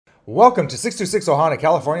Welcome to 626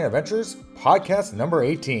 California Adventures, podcast number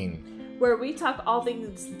 18. Where we talk all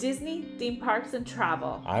things Disney, theme parks, and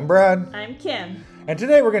travel. I'm Brad. I'm Kim. And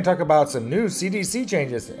today we're going to talk about some new CDC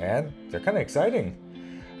changes, and they're kind of exciting.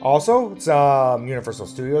 Also, some Universal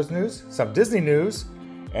Studios news, some Disney news,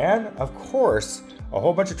 and of course, a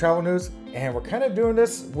whole bunch of travel news. And we're kind of doing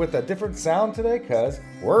this with a different sound today because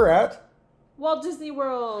we're at Walt Disney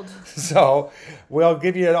World. So we'll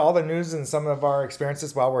give you all the news and some of our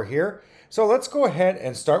experiences while we're here. So let's go ahead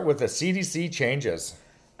and start with the CDC changes.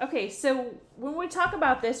 Okay, so when we talk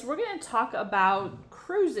about this, we're going to talk about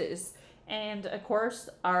cruises. And of course,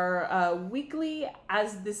 our weekly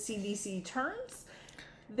as the CDC turns,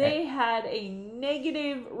 they had a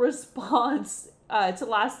negative response to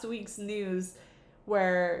last week's news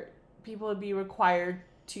where people would be required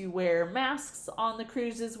to wear masks on the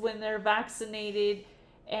cruises when they're vaccinated,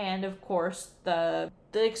 and of course the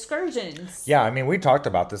excursions. Yeah, I mean, we talked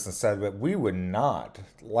about this and said that we would not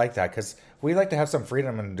like that because we like to have some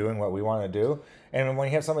freedom in doing what we want to do. And when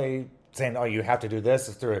you have somebody saying, "Oh, you have to do this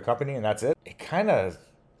through a company," and that's it, it kind of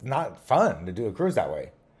not fun to do a cruise that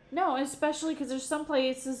way. No, especially because there's some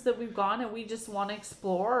places that we've gone and we just want to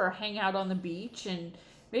explore or hang out on the beach, and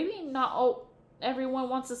maybe not everyone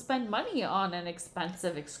wants to spend money on an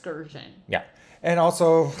expensive excursion. Yeah. And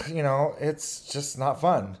also, it's just not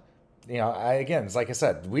fun. Again, it's like I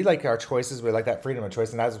said, we like our choices. We like that freedom of choice.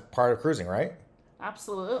 And that's part of cruising, right?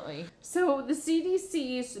 Absolutely. So the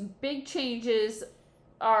CDC's big changes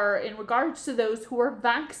are in regards to those who are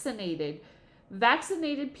vaccinated.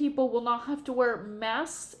 Vaccinated people will not have to wear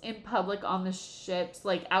masks in public on the ships,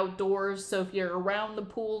 like outdoors. So if you're around the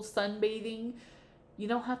pool sunbathing, you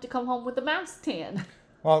don't have to come home with a mask tan.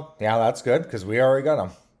 Well, yeah, that's good because we already got them.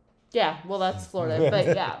 Yeah, well, that's Florida,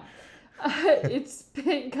 but yeah. It's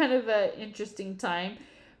been kind of an interesting time.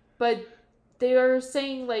 But they are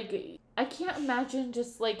saying, I can't imagine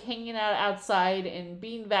just, hanging out outside and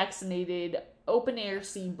being vaccinated, open air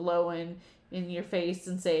sea blowing in your face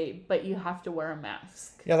and say, but you have to wear a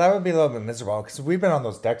mask. Yeah, that would be a little bit miserable because we've been on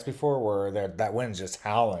those decks before where that wind's just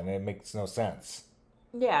howling and it makes no sense.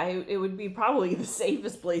 Yeah, it would be probably the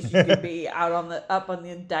safest place you could be up on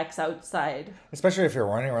the decks outside. Especially if you're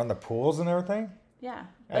running around the pools and everything. Yeah,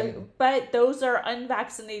 but those are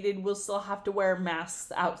unvaccinated will still have to wear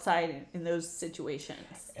masks outside in those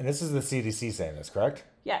situations. And this is the CDC saying this, correct?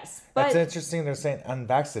 Yes, but that's interesting. They're saying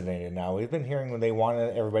unvaccinated now. We've been hearing when they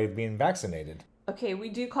wanted everybody being vaccinated. Okay, we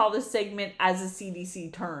do call this segment as the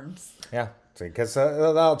CDC turns. Yeah. Because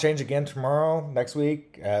that'll change again tomorrow, next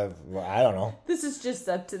week. I don't know. This is just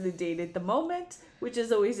up to the date at the moment, which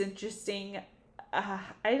is always interesting.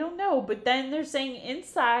 I don't know. But then they're saying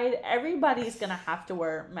inside, everybody's going to have to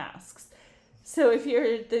wear masks. So if you're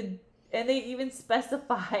and they even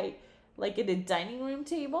specify, at a dining room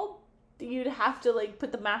table, you'd have to,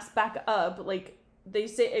 put the mask back up. They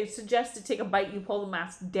suggest to take a bite, you pull the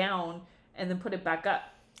mask down, and then put it back up.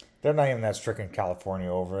 They're not even that strict in California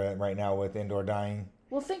over it right now with indoor dining.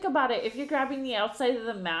 Well, think about it. If you're grabbing the outside of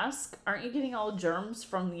the mask, aren't you getting all germs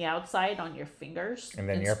from the outside on your fingers? And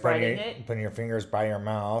then you're putting your fingers by your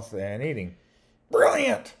mouth and eating.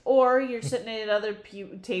 Brilliant! Or you're sitting at another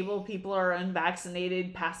table, people are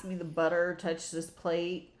unvaccinated, pass me the butter, touch this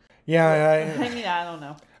plate. Yeah, I don't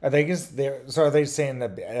know. Are they saying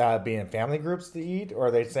that being in family groups to eat, or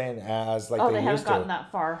are they saying as they haven't used to? gotten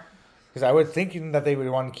that far. Because I would think that they would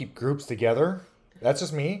want to keep groups together. That's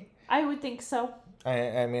just me. I would think so.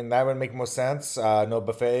 I mean, that would make more sense. No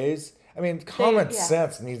buffets. I mean, common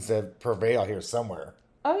sense needs to prevail here somewhere.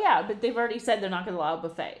 Oh, yeah, but they've already said they're not going to allow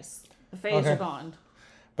buffets. Buffets are gone.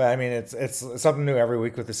 But, I mean, it's something new every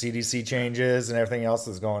week with the CDC changes and everything else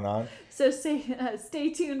that's going on. So stay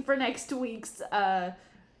tuned for next week's as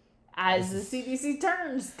the CDC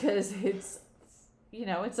turns, because it's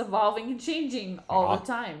evolving and changing all the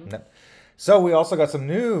time. So we also got some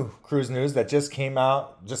new cruise news that just came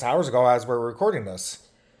out just hours ago as we're recording this.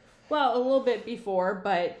 Well, a little bit before,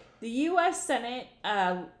 but the U.S. Senate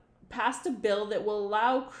passed a bill that will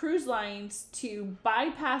allow cruise lines to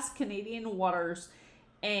bypass Canadian waters,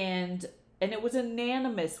 and it was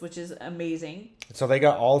unanimous, which is amazing. So they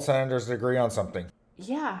got all senators to agree on something.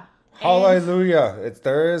 Yeah. Hallelujah.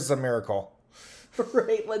 There is a miracle.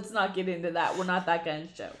 Right, let's not get into that. We're not that kind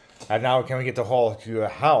of show. And now can we get to a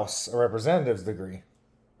House of Representatives degree?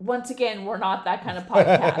 Once again, we're not that kind of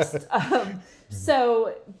podcast.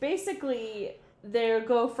 So basically, they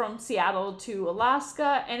go from Seattle to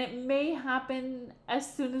Alaska, and it may happen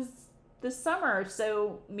as soon as the summer.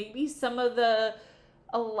 So maybe some of the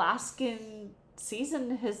Alaskan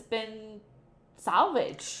season has been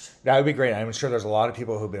salvaged. That would be great. I'm sure there's a lot of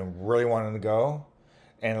people who've been really wanting to go.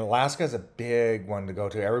 And Alaska is a big one to go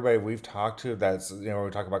to. Everybody we've talked to that's, when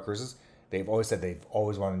we talk about cruises, they've always said they've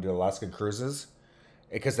always wanted to do Alaskan cruises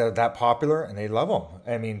because they're that popular and they love them.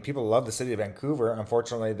 I mean, people love the city of Vancouver.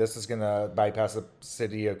 Unfortunately, this is going to bypass the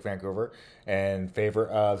city of Vancouver in favor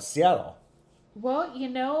of Seattle. Well,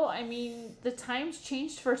 I mean, the times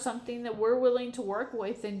changed for something that we're willing to work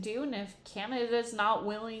with and do. And if Canada's not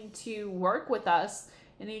willing to work with us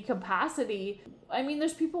in any capacity, I mean,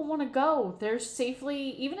 there's people who want to go. There's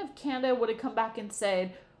safely, even if Canada would have come back and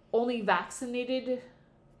said only vaccinated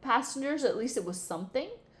passengers, at least it was something.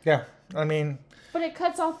 Yeah, I mean... But it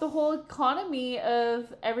cuts off the whole economy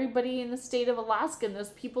of everybody in the state of Alaska and those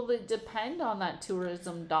people that depend on that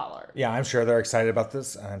tourism dollar. Yeah, I'm sure they're excited about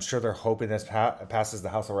this. I'm sure they're hoping this passes the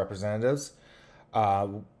House of Representatives.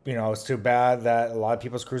 It's too bad that a lot of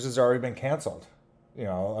people's cruises have already been canceled,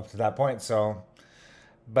 up to that point. So,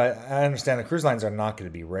 but I understand the cruise lines are not going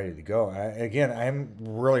to be ready to go. I'm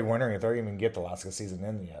really wondering if they're even get the Alaska season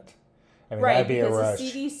in yet. I mean, right, that'd be a because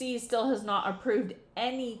rush. the CDC still has not approved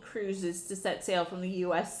any cruises to set sail from the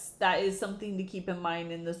U.S. That is something to keep in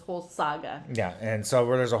mind in this whole saga. Yeah, and so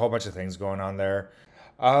there's a whole bunch of things going on there.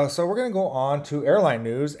 So we're going to go on to airline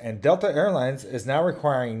news, and Delta Airlines is now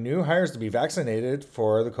requiring new hires to be vaccinated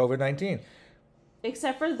for the COVID-19.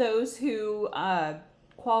 Except for those who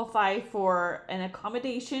qualify for an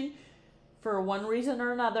accommodation for one reason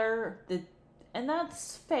or another. And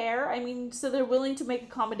that's fair. I mean, so they're willing to make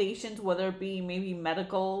accommodations, whether it be maybe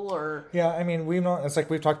medical or... Yeah, I mean, it's like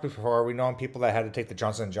we've talked before. We know people that had to take the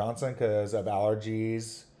Johnson & Johnson because of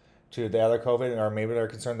allergies to the other COVID, or maybe they're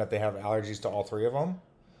concerned that they have allergies to all three of them.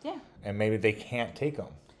 Yeah. And maybe they can't take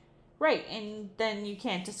them. Right, and then you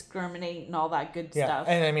can't discriminate and all that good stuff.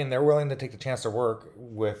 And I mean, they're willing to take the chance to work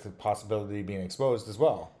with the possibility of being exposed as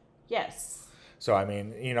well. Yes. So, I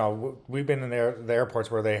mean, we've been in the airports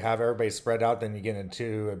where they have everybody spread out, then you get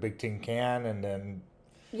into a big tin can, and then...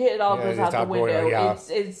 Yeah, it all goes out the window. Yeah.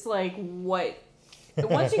 It's like, what...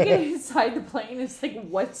 Once you get inside the plane, it's like,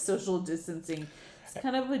 what's social distancing? It's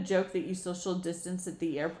kind of a joke that you social distance at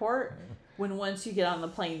the airport, when once you get on the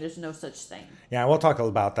plane, there's no such thing. Yeah, we'll talk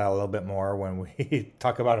about that a little bit more when we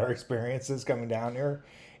talk about our experiences coming down here.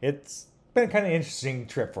 It's been kind of an interesting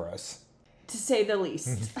trip for us. To say the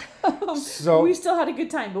least. So we still had a good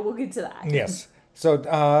time, but we'll get to that. Yes. So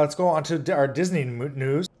let's go on to our Disney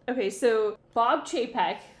news. Okay, so Bob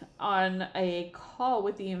Chapek, on a call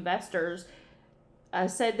with the investors,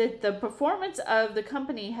 said that the performance of the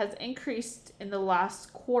company has increased in the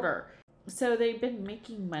last quarter. So they've been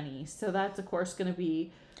making money. So that's, of course, going to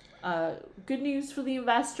be good news for the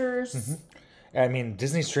investors. Mm-hmm. I mean,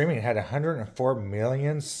 Disney Streaming had 104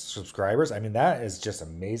 million subscribers. I mean, that is just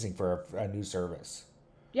amazing for a new service.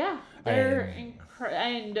 Yeah,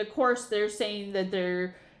 and of course they're saying that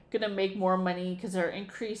they're gonna make more money because they're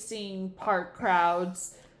increasing park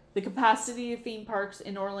crowds. The capacity of theme parks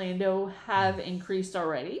in Orlando have increased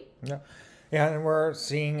already. Yeah, and we're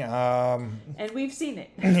seeing. And we've seen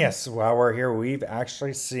it. Yes, while we're here, we've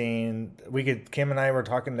actually seen. Kim and I were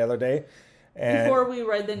talking the other day. And before we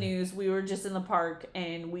read the news, we were just in the park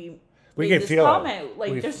and we could feel comment.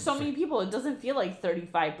 There's so many people, it doesn't feel like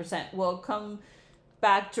 35%. Well, come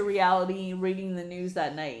back to reality, reading the news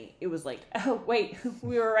that night, it was like, oh, wait,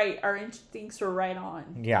 we were right. Our instincts were right on.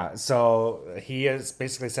 Yeah, so he has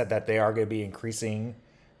basically said that they are going to be increasing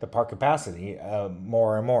the park capacity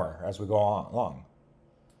more and more as we go along.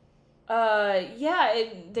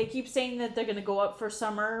 They keep saying that they're going to go up for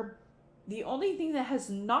summer. The only thing that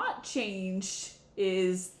has not changed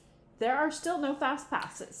is there are still no fast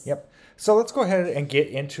passes. Yep. So let's go ahead and get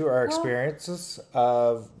into our experiences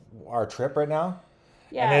of our trip right now.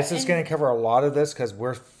 Yeah. And this is going to cover a lot of this because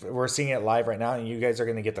we're seeing it live right now, and you guys are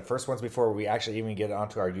going to get the first ones before we actually even get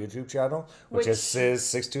onto our YouTube channel, which is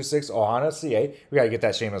 626OhanaCA. We got to get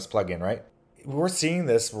that shameless plug in, right? We're seeing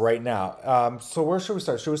this right now. So where should we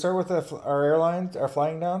start? Should we start with our airlines, our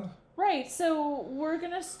flying down? Right, so we're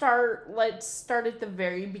going to let's start at the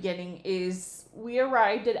very beginning. We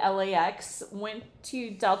arrived at LAX, went to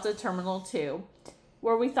Delta Terminal 2,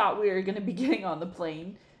 where we thought we were going to be getting on the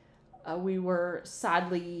plane. We were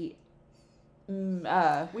sadly...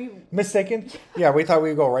 mistaken? Yeah, we thought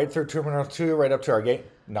we'd go right through Terminal 2, right up to our gate.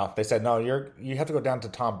 No, they said, no, you have to go down to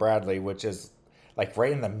Tom Bradley, which is like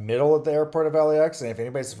right in the middle of the airport of LAX. And if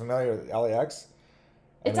anybody's familiar with LAX...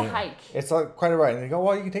 It's a hike. It's like quite a ride. And they go,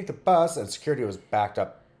 well, you can take the bus. And security was backed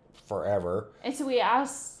up forever. And so we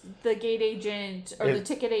asked the gate agent or the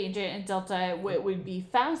ticket agent in Delta what would be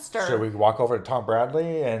faster. Should we walk over to Tom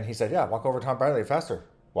Bradley? And he said, yeah, walk over to Tom Bradley faster.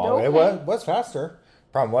 Well, it was faster.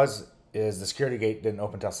 Problem was, is the security gate didn't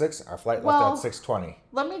open till 6. Our flight Well, left at 6:20.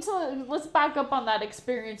 Let's back up on that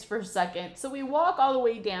experience for a second. So we walk all the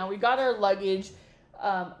way down. We got our luggage.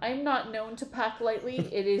 I'm not known to pack lightly.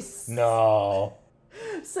 It is No.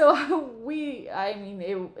 So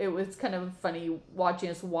it was kind of funny watching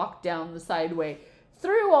us walk down the sideway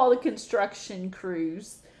through all the construction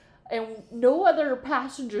crews, and no other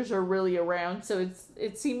passengers are really around, so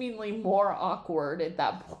it's seemingly more awkward at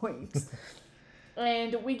that point.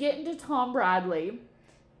 And we get into Tom Bradley,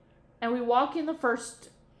 and we walk in the first,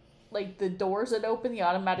 like, the doors that open, the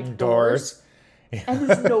automatic doors. And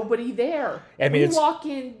there's nobody there. I mean, we walk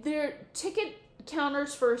in, there ticket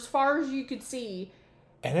counters for as far as you could see,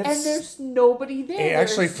 and there's nobody there. It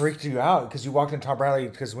actually freaked you out because you walked in Tom Bradley,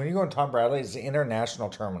 because when you go in Tom Bradley, it's the international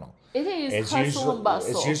terminal. It is hustle and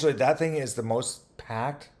bustle. It's usually, that thing is the most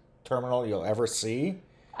packed terminal you'll ever see.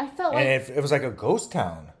 I felt like... And it was like a ghost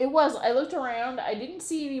town. It was. I looked around. I didn't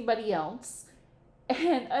see anybody else.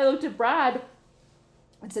 And I looked at Brad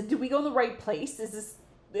and said, did we go in the right place?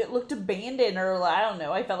 It looked abandoned, or I don't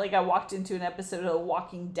know. I felt like I walked into an episode of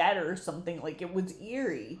Walking Dead or something. Like, it was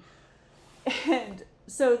eerie. And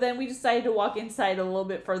so then we decided to walk inside a little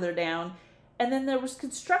bit further down. And then there was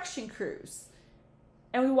construction crews.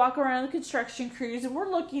 And we walk around the construction crews, and we're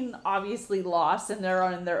looking obviously lost, and they're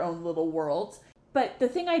in their own little world. But the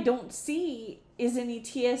thing I don't see is any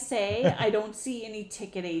TSA. I don't see any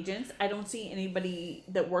ticket agents. I don't see anybody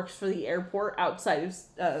that works for the airport outside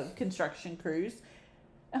of construction crews.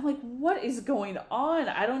 I'm like, what is going on?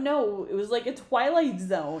 I don't know. It was like a Twilight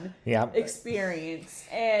Zone experience.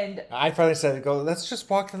 And I finally said, let's just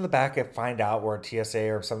walk to the back and find out where TSA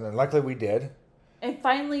or something. Luckily we did. And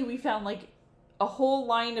finally we found like a whole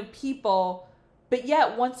line of people. But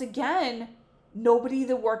yet, once again, nobody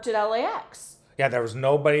that worked at LAX. Yeah, there was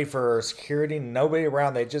nobody for security, nobody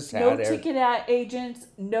around. They just had... No ticket agents,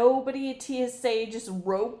 nobody at TSA, just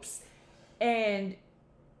ropes. And...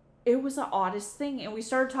 it was the oddest thing. And we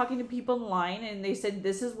started talking to people in line, and they said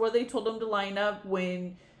this is where they told them to line up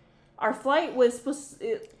when our flight was supposed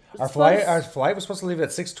to... Our flight was supposed to leave at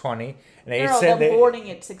 6:20. And they said boarding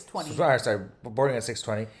at 6:20. Sorry, boarding at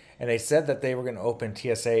 6:20. And they said that they were going to open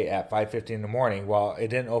TSA at 5:50 in the morning. Well, it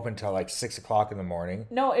didn't open until like 6 o'clock in the morning.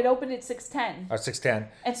 No, it opened at 6:10. Or 6:10.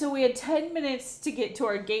 And so we had 10 minutes to get to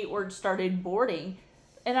our gate where it started boarding.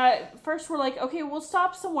 And first we're like, okay, we'll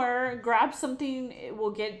stop somewhere, grab something,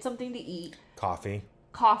 we'll get something to eat. Coffee,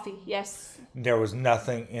 yes. There was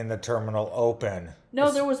nothing in the terminal open.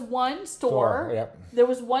 No, there was one store. Yep. There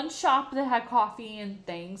was one shop that had coffee and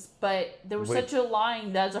things, but there was such a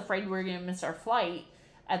line that I was afraid we were going to miss our flight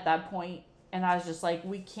at that point. And I was just like,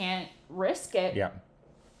 we can't risk it. Yeah.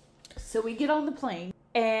 So we get on the plane,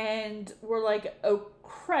 and we're like, oh,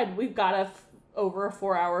 crud, we've got over a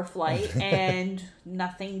 4-hour flight and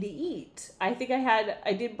nothing to eat. I think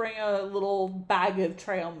I did bring a little bag of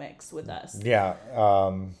trail mix with us. Yeah.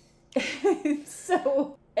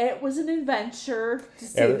 So it was an adventure, to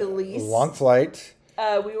say the least. Long flight.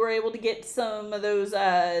 We were able to get some of those,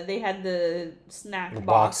 they had the snack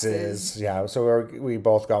boxes. Yeah, so we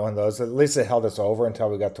both got one of those. At least it held us over until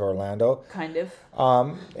we got to Orlando. Kind of.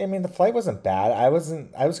 I mean, the flight wasn't bad. I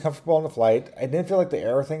was comfortable on the flight. I didn't feel like the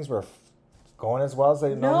air things were going as well as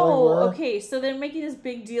they normally were. Okay, so they're making this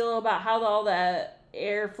big deal about how all the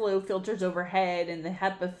airflow filters overhead and the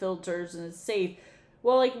HEPA filters and it's safe.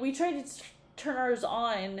 Well, like, we tried to turn ours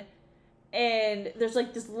on, and there's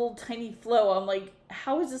like this little tiny flow. I'm like,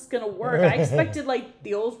 how is this gonna work? I expected like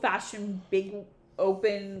the old-fashioned big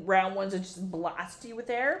open round ones that just blast you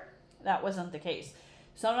with air. That wasn't the case.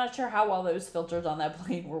 So I'm not sure how well those filters on that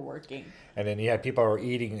plane were working. And then you had people who were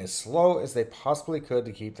eating as slow as they possibly could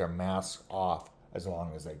to keep their masks off as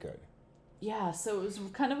long as they could. Yeah, so it was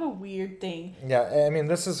kind of a weird thing. Yeah, I mean,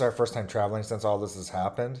 this is our first time traveling since all this has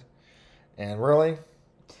happened. And really,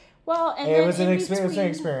 well, and it was an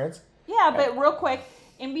experience. Yeah, but real quick,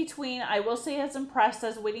 in between, I will say I was impressed. I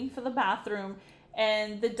was waiting for the bathroom,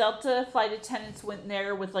 and the Delta flight attendants went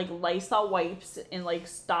there with like Lysol wipes and like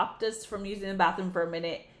stopped us from using the bathroom for a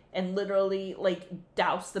minute and literally like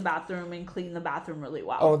doused the bathroom and cleaned the bathroom really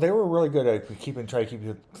well. Oh, they were really good at trying to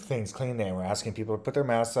keep things clean. They were asking people to put their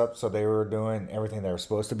masks up, so they were doing everything they were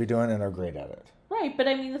supposed to be doing, and they're great at it. Right, but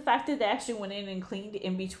I mean, the fact that they actually went in and cleaned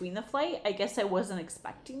in between the flight, I guess I wasn't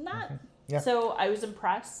expecting that. Mm-hmm. Yeah. So I was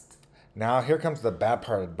impressed. Now, here comes the bad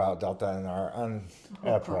part about Delta and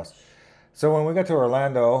our press. So when we got to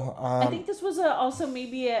Orlando... I think this was also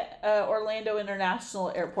maybe a Orlando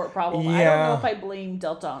International Airport problem. Yeah. I don't know if I blame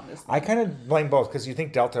Delta on this one. I kind of blame both, because you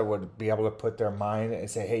think Delta would be able to put their mind and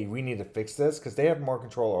say, hey, we need to fix this, because they have more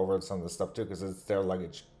control over some of the stuff too, because it's their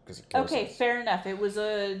luggage Okay, fair enough. It was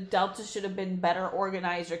Delta should have been better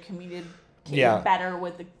organized or communicated better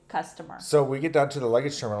with the customer. So we get down to the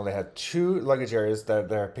luggage terminal. They had 2 luggage areas that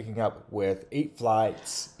they're picking up with 8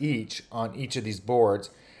 flights each on each of these boards.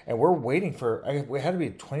 And we're waiting for, it had to be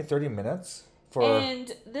 20, 30 minutes.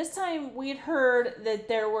 And this time we had heard that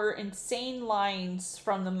there were insane lines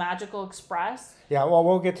from the Magical Express. Yeah, well,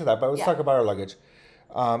 we'll get to that, but let's talk about our luggage.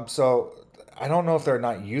 So I don't know if they're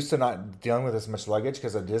not used to not dealing with as much luggage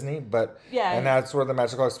because of Disney, but and that's where the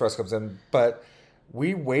Magical Express comes in. But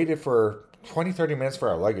we waited for 20, 30 minutes for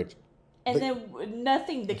our luggage. And then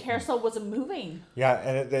nothing. The carousel wasn't moving. Yeah,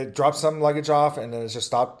 and it dropped some luggage off, and then it just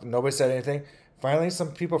stopped. Nobody said anything. Finally,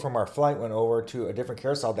 some people from our flight went over to a different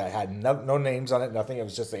carousel that had no names on it, nothing. It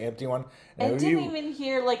was just an empty one. And I didn't even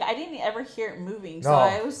hear, I didn't ever hear it moving, so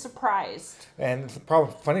I was surprised. And the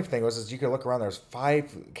funny thing is you could look around, there's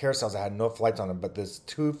 5 carousels that had no flights on them, but this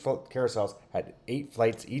 2 carousels had 8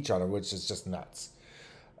 flights each on them, which is just nuts.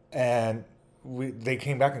 And they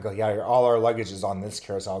came back and go, yeah, all our luggage is on this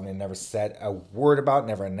carousel, and they never said a word about it,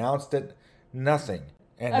 never announced it, nothing.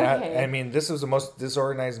 And this was the most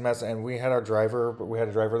disorganized mess. And we had a driver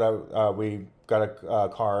that we got a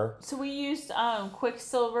car. So we used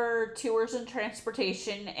Quicksilver Tours and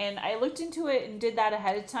Transportation, and I looked into it and did that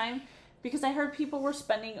ahead of time because I heard people were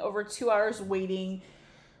spending over 2 hours waiting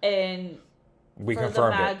and for the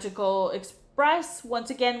Magical Express.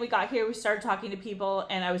 Once again, we got here, we started talking to people,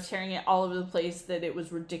 and I was hearing it all over the place that it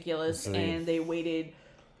was ridiculous, and they waited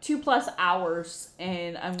 2+ hours,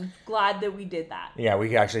 and I'm glad that we did that. Yeah, we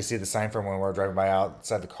could actually see the sign from when we were driving by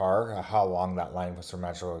outside the car, how long that line was for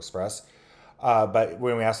Magical Express. But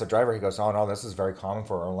when we asked the driver, he goes, oh no, this is very common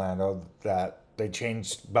for Orlando, that they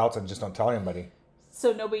change belts and just don't tell anybody.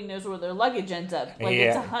 So nobody knows where their luggage ends up.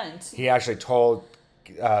 It's a hunt. He actually told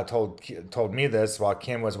me this while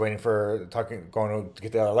Kim was waiting going to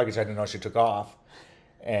get the other luggage. I didn't know she took off.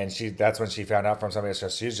 And that's when she found out from somebody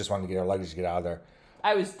else. She just wanted to get her luggage to get out of there.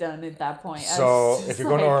 I was done at that point. So if you're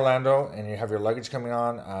going to Orlando and you have your luggage coming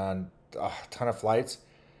on a ton of flights,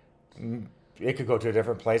 it could go to a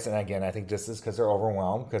different place. And again, I think this is because they're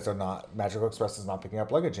overwhelmed because Magical Express is not picking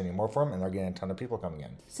up luggage anymore for them, and they're getting a ton of people coming in.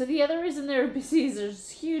 So the other reason they're busy is there's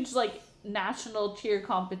huge national cheer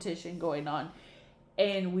competition going on.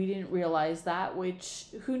 And we didn't realize that, which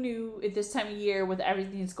who knew at this time of year with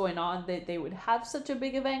everything that's going on that they would have such a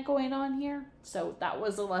big event going on here. So that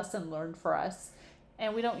was a lesson learned for us.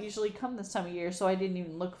 And we don't usually come this time of year, so I didn't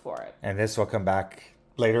even look for it. And this will come back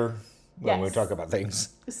later when we talk about things.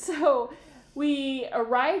 So we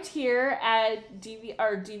arrived here at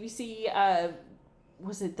DVC,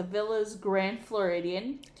 was it the Villas Grand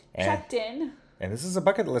Floridian, checked in. And this is a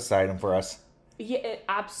bucket list item for us. Yeah,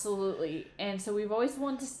 absolutely. And so we've always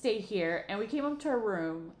wanted to stay here, and we came up to our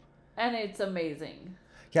room, and it's amazing.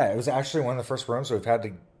 Yeah, it was actually one of the first rooms we've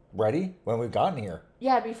had ready when we've gotten here.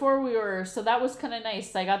 Yeah, before so that was kind of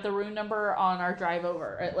nice. I got the room number on our drive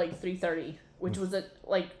over at 3:30, which was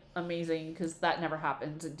amazing because that never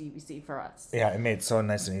happens at DVC for us. Yeah, it made it so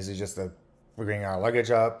nice and easy just to bring our luggage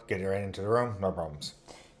up, get it right into the room, no problems.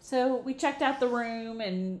 So we checked out the room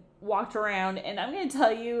and walked around, and I'm going to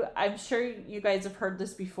tell you, I'm sure you guys have heard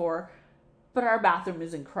this before, but our bathroom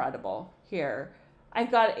is incredible here.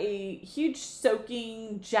 I've got a huge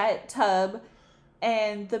soaking jet tub,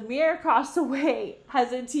 and the mirror across the way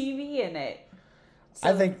has a TV in it. So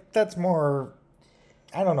I think that's more,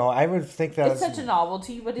 I don't know, I would think that it's such a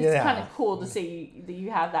novelty, but it's kind of cool to see that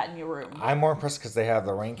you have that in your room. I'm more impressed because they have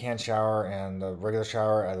the rain can shower and the regular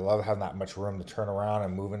shower. I love having that much room to turn around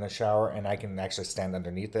and move in the shower, and I can actually stand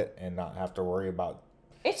underneath it and not have to worry about.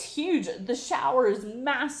 It's huge. The shower is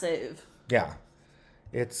massive. Yeah,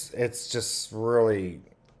 it's just really,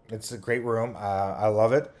 it's a great room. I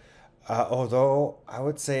love it. Although I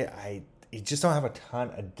would say you just don't have a ton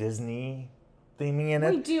of Disney theming in it.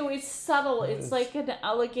 We do. It's subtle. It's like an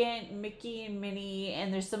elegant Mickey and Minnie,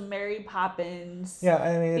 and there's some Mary Poppins. Yeah,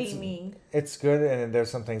 I mean, theming. It's good, and there's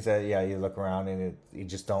some things that you look around and you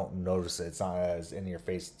just don't notice it. It's not as in your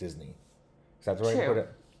face Disney. Is that the way to put it?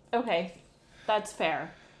 Okay, that's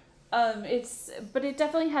fair. But it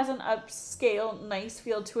definitely has an upscale, nice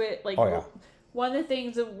feel to it. One of the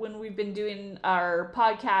things that when we've been doing our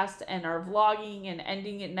podcast and our vlogging and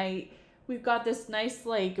ending at night, we've got this nice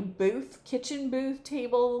kitchen booth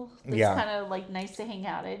table that's kind of nice to hang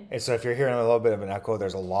out in. And so if you're hearing a little bit of an echo,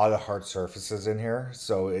 there's a lot of hard surfaces in here,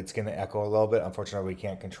 so it's going to echo a little bit. Unfortunately, we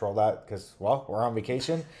can't control that because, we're on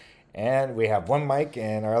vacation, And we have one mic,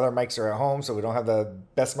 and our other mics are at home, so we don't have the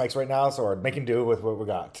best mics right now, so we're making do with what we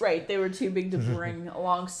got. Right, they were too big to bring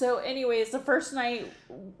along. So anyways, the first night,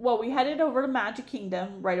 well, we headed over to Magic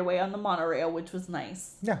Kingdom right away on the monorail, which was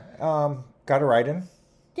nice. Yeah, got a ride in.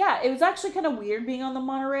 Yeah, it was actually kind of weird being on the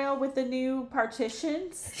monorail with the new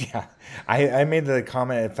partitions. Yeah, I made the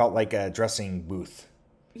comment it felt like a dressing booth.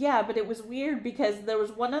 Yeah, but it was weird because there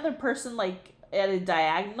was one other person, like, at a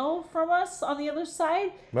diagonal from us on the other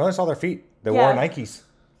side. We only saw their feet. They wore Nikes.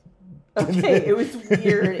 Okay, it was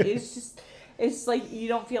weird. It's like you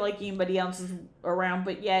don't feel like anybody else is around,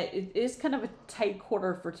 but yet it is kind of a tight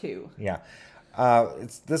quarter for two. Yeah.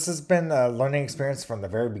 This has been a learning experience from the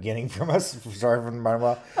very beginning from us. Sorry for the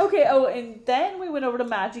monorail. Okay, and then we went over to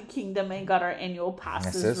Magic Kingdom and got our annual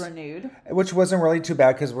passes renewed. Which wasn't really too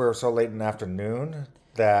bad because we were so late in the afternoon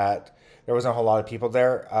that there wasn't a whole lot of people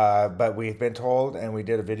there. But we've been told, and we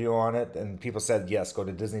did a video on it, and people said, yes, go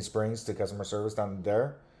to Disney Springs to customer service down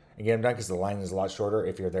there and get them done because the line is a lot shorter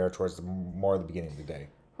if you're there towards more of the beginning of the day.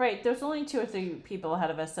 Right, there's only 2 or 3 people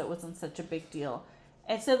ahead of us, so it wasn't such a big deal.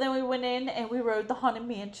 And so then we went in and we rode the Haunted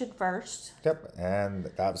Mansion first. Yep,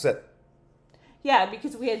 and that was it. Yeah,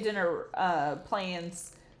 because we had dinner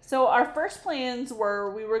plans. So our first plans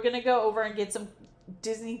were we were going to go over and get some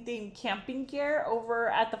Disney-themed camping gear over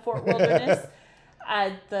at the Fort Wilderness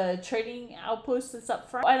at the trading outpost that's up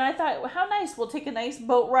front. And I thought, well, how nice. We'll take a nice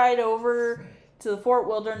boat ride over to the Fort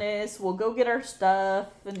Wilderness. We'll go get our stuff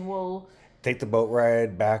and we'll... take the boat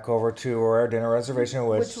ride back over to our dinner reservation,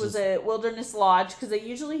 which was a Wilderness Lodge, because they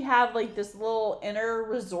usually have like this little inner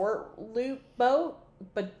resort loop boat,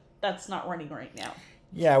 but that's not running right now.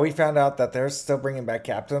 Yeah, we found out that they're still bringing back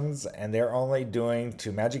captains, and they're only doing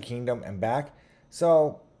to Magic Kingdom and back.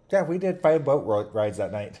 So, yeah, we did 5 boat rides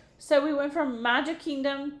that night. So we went from Magic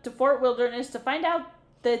Kingdom to Fort Wilderness to find out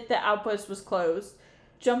that the outpost was closed,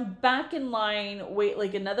 jump back in line, wait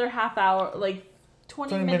like another half hour, like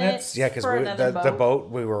 20 minutes. Yeah, because the boat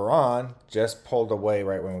we were on just pulled away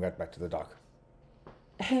right when we got back to the dock.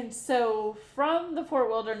 And so from the Fort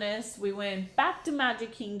Wilderness, we went back to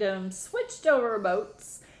Magic Kingdom, switched over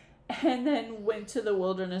boats, and then went to the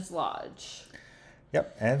Wilderness Lodge.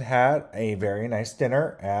 Yep, and had a very nice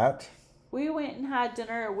dinner at... We went and had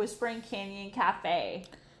dinner at Whispering Canyon Cafe.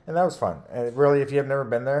 And that was fun. And really, if you have never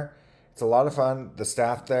been there, it's a lot of fun. The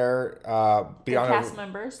staff there... the cast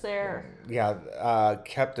members there. Yeah,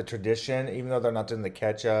 kept the tradition, even though they're not doing the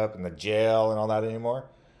ketchup and the jail and all that anymore.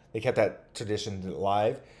 They kept that tradition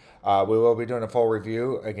alive. We will be doing a full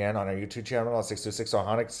review, again, on our YouTube channel on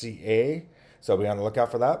 626OhanaCA. So be on the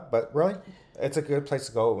lookout for that. But really, it's a good place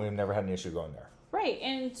to go. We've never had an issue going there. Right,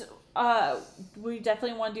 and we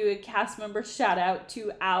definitely want to do a cast member shout out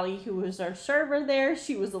to Allie, who was our server there.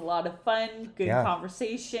 She was a lot of fun, good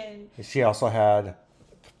conversation. She also had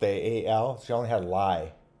the AL. She only had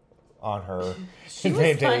lie on her. She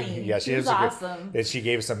was funny. Yeah, she was awesome. She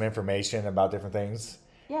gave some information about different things.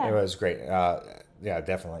 Yeah, it was great. Yeah,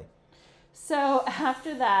 definitely. So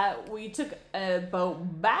after that, we took a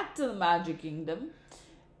boat back to the Magic Kingdom,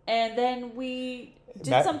 and then we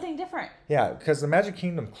did something different. Yeah, because the Magic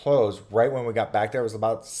Kingdom closed right when we got back there. It was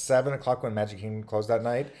about 7 o'clock when Magic Kingdom closed that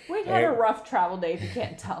night. We had a rough travel day, if you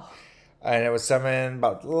can't tell. And it was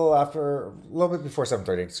about a little bit before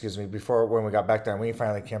 7:30, before when we got back there. And we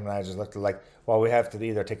finally, Kim and I just looked at like, well, we have to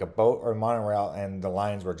either take a boat or a monorail, and the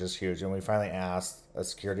lines were just huge. And we finally asked a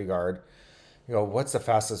security guard, what's the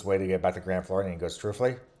fastest way to get back to Grand Floridian? And he goes,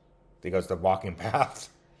 truthfully, he goes, the walking path.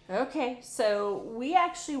 Okay, so we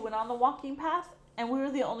actually went on the walking path, and we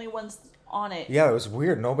were the only ones on it. Yeah, it was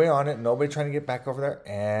weird. Nobody on it. Nobody trying to get back over there.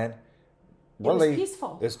 And it was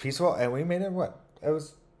peaceful. It was peaceful. And we made it, it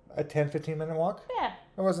was a 10-15 minute walk. Yeah.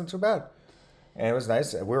 It wasn't too bad. And it was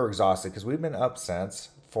nice. We were exhausted because we've been up since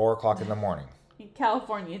 4 o'clock in the morning.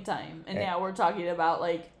 California time. And now we're talking about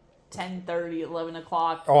like 10:30, 11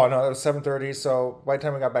 o'clock. Oh, no, it was 7:30. So by the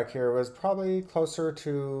time we got back here, it was probably closer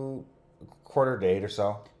to 7:45 or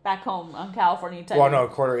so. Back home on California time. Well, no,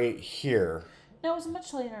 7:45 here. No, it was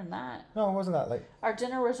much later than that. No, it wasn't that late. Our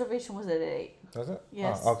dinner reservation was at 8. Was it?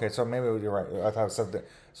 Yes. Oh, okay, so maybe you're right. I thought it was 7:30.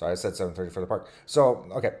 So I said 7:30 for the park. So,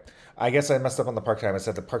 okay. I guess I messed up on the park time. I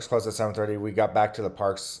said the parks closed at 7:30. We got back to the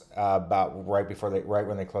parks about right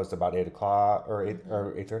when they closed, about 8 o'clock or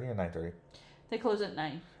 8:30 or 9:30. They closed at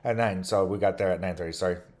 9. At 9. So we got there at 9:30.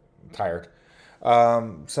 Sorry, I'm tired.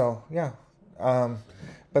 So yeah,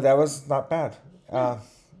 but that was not bad. I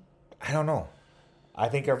don't know. I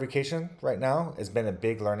think our vacation right now has been a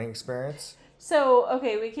big learning experience. So,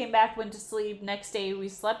 okay, we came back, went to sleep. Next day, we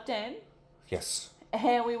slept in. Yes.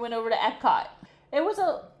 And we went over to Epcot. It was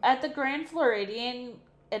at the Grand Floridian,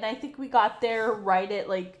 and I think we got there right at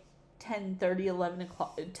like 10:30, 11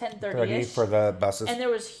 o'clock, 10:30 Ready for the buses. and there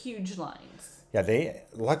was huge lines. Yeah, they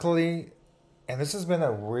luckily, and this has been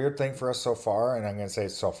a weird thing for us so far, and I'm going to say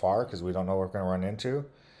so far because we don't know what we're going to run into,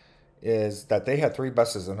 is that they had 3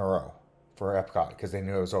 buses in a row for Epcot because they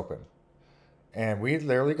knew it was open. And we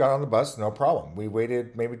literally got on the bus, no problem. We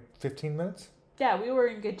waited maybe 15 minutes. Yeah, we were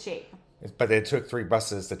in good shape. But it took 3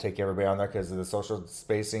 buses to take everybody on there because of the social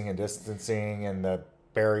spacing and distancing and the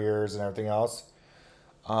barriers and everything else.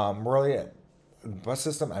 Really, the bus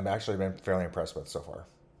system I've actually been fairly impressed with so far.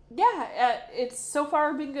 Yeah, it's so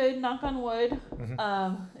far been good, knock on wood,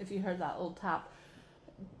 Mm-hmm. if you heard that little tap.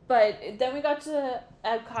 But then we got to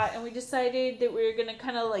Epcot and we decided that we were going to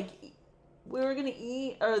kind of like, we were going to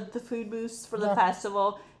eat the food booths for the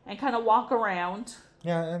festival and kind of walk around.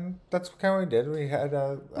 Yeah, and that's kind of what we did. We had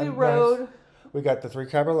we rode. We got the 3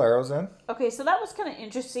 Caballeros in. Okay, so that was kind of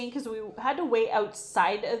interesting because we had to wait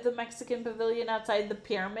outside of the Mexican pavilion, outside the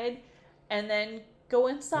pyramid, and then go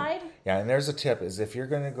inside. Yeah, and there's a tip, is if you're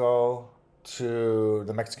going to go to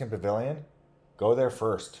the Mexican pavilion, go there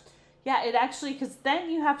first. Yeah, it actually, because then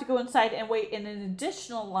you have to go inside and wait in an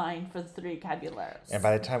additional line for the 3 Caballeros. And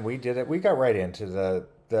by the time we did it, we got right into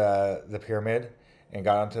the pyramid and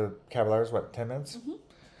got onto Caballeros, 10 minutes? Mm-hmm.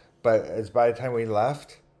 But it's by the time we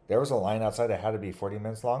left, there was a line outside that had to be 40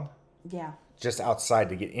 minutes long. Yeah. Just outside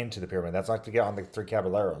to get into the pyramid. That's not to get on the 3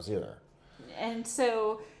 Caballeros either. And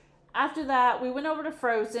so after that, we went over to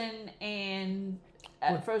Frozen and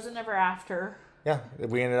Frozen Ever After. Yeah,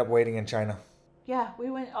 we ended up waiting in China. Yeah, we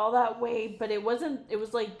went all that way, but it was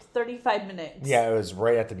like 35 minutes. Yeah, it was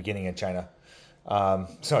right at the beginning in China.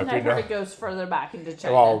 So and if I you heard know, it goes further back into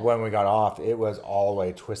China. well, when we got off, it was all the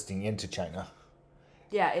way twisting into China.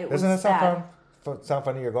 Yeah, it was Doesn't that bad. sound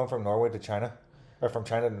funny? You're going from Norway to China? Or from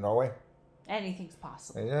China to Norway? Anything's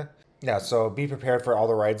possible. Yeah. Yeah, so be prepared for all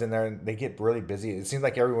the rides in there. They get really busy. It seems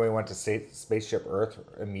like everybody went to Spaceship Earth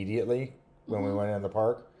immediately when we went in the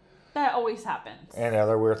park. That always happens. And the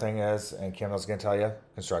other weird thing is, and Kim's going to tell you,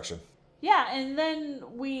 construction. Yeah, and then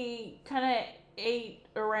we kind of ate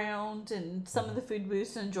around and some of the food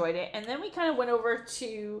booths and enjoyed it. And then we kind of went over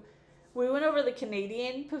the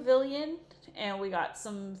Canadian pavilion and we got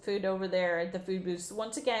some food over there at the food booths.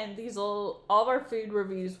 Once again, all of our food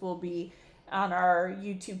reviews will be on our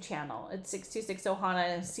YouTube channel. It's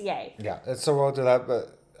 626OhanaCA. Yeah, so we'll do that.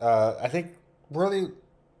 But I think really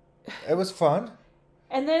it was fun.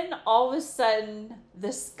 And then all of a sudden,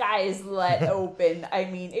 the skies let open. I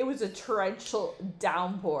mean, it was a torrential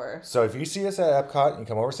downpour. So if you see us at Epcot, you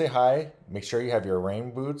come over, say hi. Make sure you have your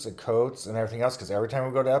rain boots and coats and everything else, because every time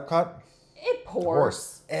we go to Epcot, it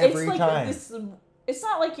pours. Every it's like time. It's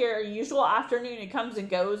not like your usual afternoon. It comes and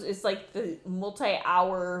goes. It's like the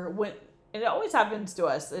multi-hour. And it always happens to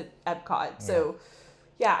us at Epcot. So,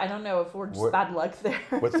 yeah, I don't know if we're just bad luck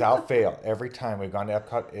there. Without fail, every time we've gone to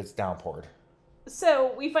Epcot, it's downpoured.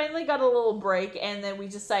 So we finally got a little break, and then we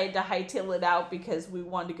decided to hightail it out because we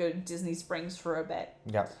wanted to go to Disney Springs for a bit.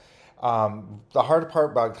 Yeah. The hard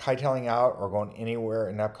part about hightailing out or going anywhere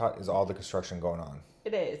in Epcot is all the construction going on.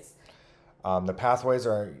 It is. The pathways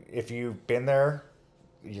are, if you've been there,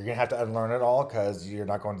 you're going to have to unlearn it all because you're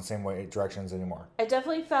not going the same directions anymore. I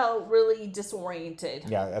definitely felt really disoriented.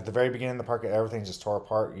 Yeah, at the very beginning of the park, everything just tore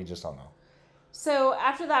apart. You just don't know. So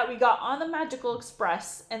after that, we got on the Magical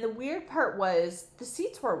Express, and the weird part was the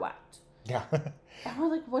seats were wet. Yeah. And we're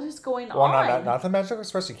like, what is going well, on? not the Magical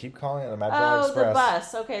Express. You keep calling it the Magical Express. Oh, the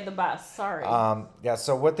bus. Okay, the bus. Sorry. Yeah,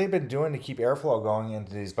 so what they've been doing to keep airflow going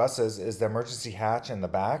into these buses is the emergency hatch in the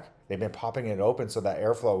back. They've been popping it open so that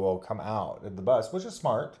airflow will come out of the bus, which is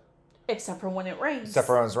smart. Except for when it rains. Except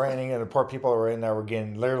for when it's raining, and the poor people were in there were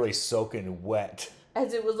getting literally soaking wet.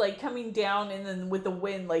 As it was like coming down, and then with the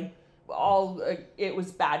wind, like it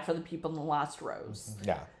was bad for the people in the last rows.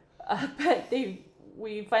 Yeah. But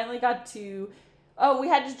we finally got to. Oh, we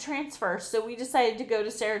had to transfer, so we decided to go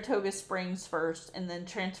to Saratoga Springs first, and then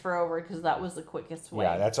transfer over because that was the quickest way.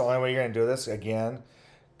 Yeah, that's the only way you're going to do this again,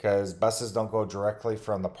 because buses don't go directly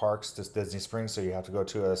from the parks to Disney Springs, so you have to go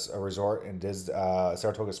to a resort, and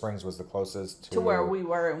Saratoga Springs was the closest to where we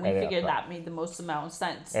were, and we figured Epcot. that made the most amount of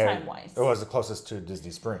sense time-wise. It was the closest to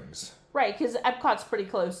Disney Springs. Right, because Epcot's pretty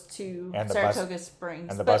close to Saratoga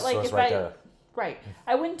Springs. And the bus was right there. Right.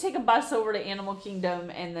 I wougetn't take a bus over to Animal Kingdom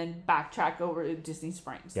and then backtrack over to Disney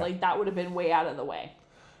Springs. Yeah. Like, that would have been way out of the way.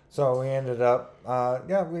 So we ended up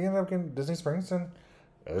getting Disney Springs, and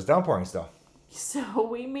it was downpouring still. So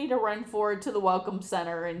we made a run forward to the Welcome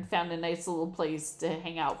Center and found a nice little place to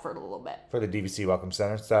hang out for a little bit. For the DVC Welcome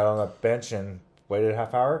Center, sat on a bench and waited a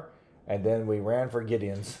half hour, and then we ran for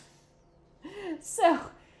Gideon's. So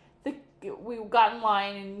we got in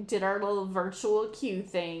line and did our little virtual queue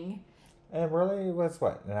thing. And really, it was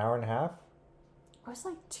what, an hour and a half? It was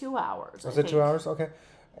like 2 hours. Was it 2 hours? Okay.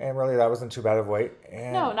 And really, that wasn't too bad of wait.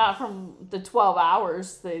 And No, not from the 12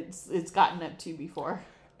 hours that it's gotten up to before.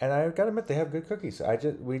 And I gotta admit, they have good cookies.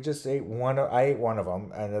 We just ate one. I ate one of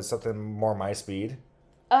them, and it's something more my speed.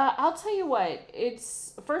 I'll tell you what.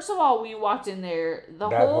 It's first of all, we walked in there.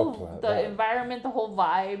 The environment, the whole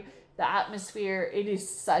vibe, the atmosphere. It is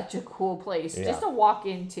such a cool place just to walk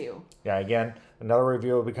into. Yeah. Again, another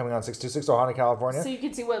review will be coming on 626 Ohana, California. So you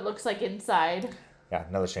can see what it looks like inside. Yeah,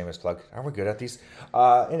 another shameless plug. Aren't we good at these?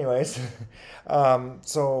 Anyways,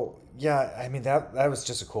 so yeah, I mean that was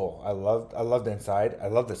just a cool. I loved the inside. I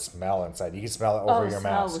love the smell inside. You can smell it over your mask. The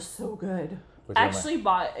smell was so good. I actually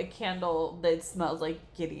bought a candle that smells like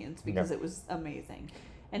Gideon's because it was amazing.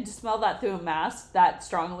 And to smell that through a mask that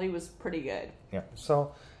strongly was pretty good. Yeah,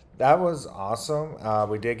 so that was awesome.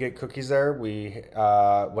 We did get cookies there. We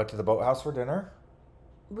went to the boathouse for dinner.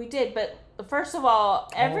 We did, but first of all,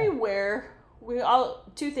 everywhere...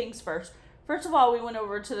 two things first. First of all, we went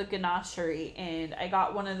over to the ganachery and I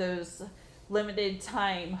got one of those limited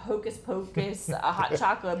time Hocus Pocus hot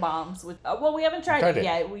chocolate bombs with we haven't tried it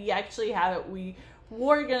yet. We actually have it. We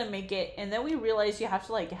were gonna make it and then we realized you have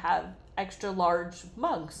to have extra large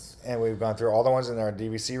mugs. And we've gone through all the ones in our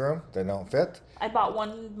DVC room that don't fit. I bought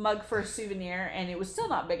one mug for a souvenir and it was still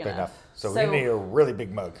not big enough. So we need a really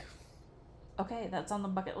big mug. Okay, that's on the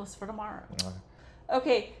bucket list for tomorrow.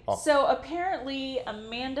 Okay, so apparently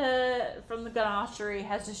Amanda from the Ganachery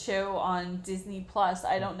has a show on Disney Plus.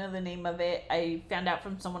 I don't know the name of it. I found out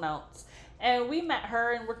from someone else. And we met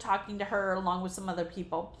her and we're talking to her along with some other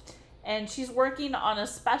people. And she's working on a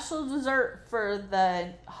special dessert for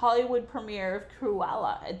the Hollywood premiere of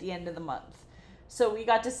Cruella at the end of the month. So we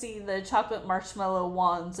got to see the chocolate marshmallow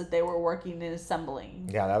wands that they were working and assembling.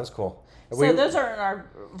 Yeah, that was cool. So those are in our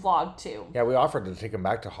vlog too. Yeah, we offered to take them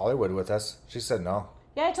back to Hollywood with us. She said no.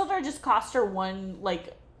 Yeah, I told her it just cost her one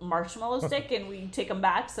marshmallow stick and we'd take them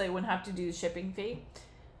back so they wouldn't have to do the shipping fee.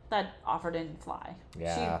 That offer didn't fly.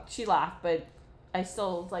 Yeah. She laughed, but I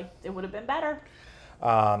still it would have been better.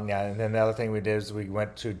 Yeah, and then the other thing we did is we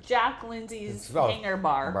went to Jack Lindsay's Hangar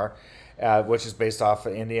Bar. Which is based off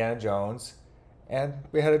of Indiana Jones. And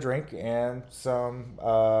we had a drink and some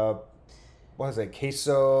what is it?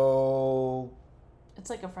 Queso.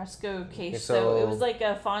 It's like a fresco queso. It was like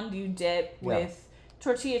a fondue dip with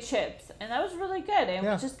tortilla chips. And that was really good. And it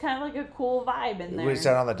was just kind of like a cool vibe in there. We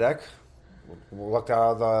sat on the deck, looked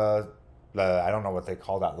out of the I don't know what they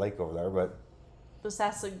call that lake over there, but... The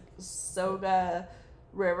Sarsasoga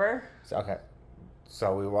River. Okay.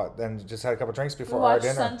 So we walked and just had a couple drinks before our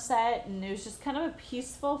dinner. We watched sunset, and it was just kind of a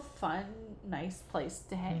peaceful, fun, nice place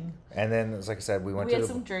to hang. And then, like I said, we had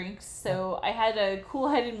some drinks. So I had a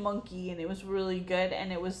cool-headed monkey, and it was really good.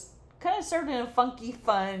 And it was kind of served in a funky,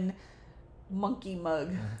 fun monkey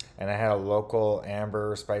mug. And I had a local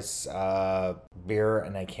amber spice beer,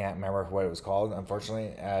 and I can't remember what it was called,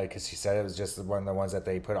 unfortunately, because she said it was just one of the ones that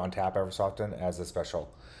they put on tap every so often as a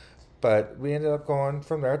special. But we ended up going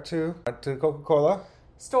from there to Coca-Cola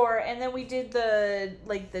store, and then we did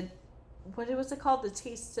what was it called? The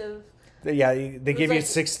taste of. Yeah, they give you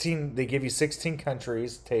 16. They give you 16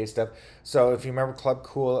 countries taste of. So if you remember Club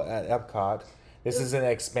Cool at Epcot, this is an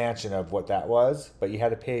expansion of what that was, but you had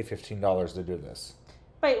to pay $15 to do this.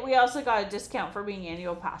 But we also got a discount for being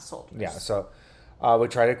annual pass holders. Yeah, so we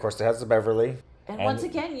tried it. Of course, it has the Beverly. And once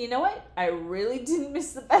again, you know what? I really didn't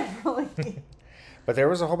miss the Beverly. But there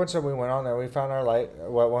was a whole bunch of we went on there. We found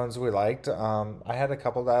what ones we liked. I had a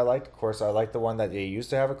couple that I liked. Of course, I liked the one that they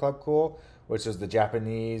used to have at Club Cool, which was the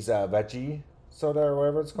Japanese veggie soda or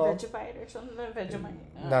whatever it's called. Vegemite or something.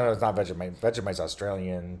 Vegemite. No, it's not Vegemite. Vegemite's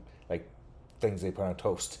Australian, things they put on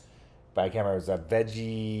toast. But I can't remember. It was a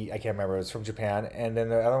veggie. I can't remember. It was from Japan, and then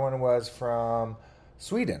the other one was from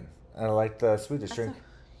Sweden. And I liked the Swedish drink.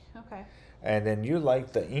 Okay. And then you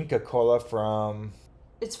liked the Inca Cola from.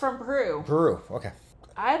 It's from Peru. Peru, okay.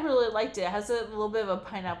 I really liked it. It has a little bit of a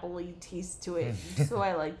pineapple-y taste to it, so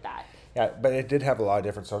I like that. Yeah, but it did have a lot of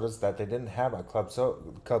different sodas that they didn't have at Club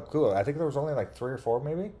Cool. I think there was only 3 or 4,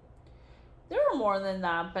 maybe. There were more than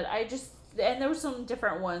that, but and there were some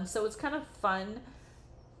different ones, so it's kind of fun.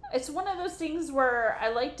 It's one of those things where I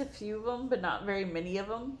liked a few of them, but not very many of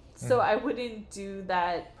them. So I wouldn't do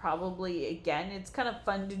that probably again. It's kind of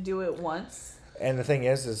fun to do it once. And the thing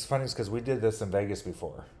is, it's funny because we did this in Vegas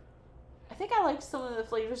before. I think I liked some of the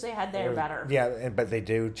flavors they had there better. Yeah, but they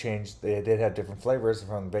do change. They did have different flavors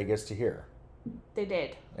from Vegas to here. They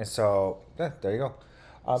did. And so, there you go.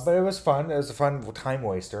 But it was fun. It was a fun time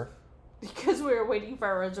waster. Because we were waiting for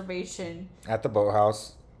our reservation. At the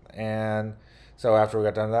boathouse. And so after we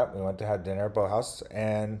got done with that, we went to have dinner at Boathouse.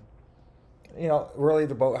 And Really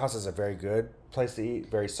the Boathouse is a very good place to eat,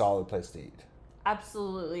 very solid place to eat.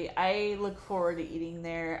 Absolutely. I look forward to eating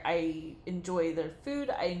there. I enjoy their food.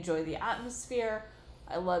 I enjoy the atmosphere.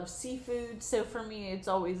 I love seafood. So for me, it's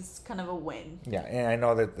always kind of a win. Yeah, and I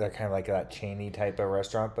know that they're kind of like that chainy type of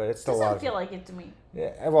restaurant, but it's still Doesn't feel like it to me.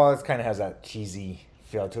 Yeah, well, it kind of has that cheesy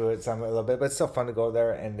feel to it, a little bit, but it's still fun to go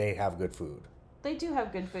there, and they have good food. They do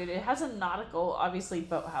have good food. It has a nautical, obviously,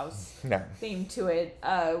 boathouse theme to it.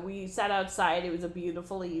 We sat outside. It was a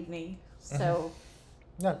beautiful evening. So...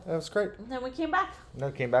 Yeah, that was great. And then we came back.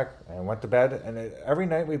 Came back and went to bed. And every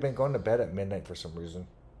night we've been going to bed at midnight for some reason.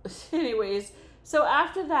 Anyways, so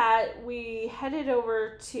after that, we headed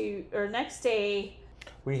over to, or next day.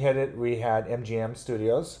 We had MGM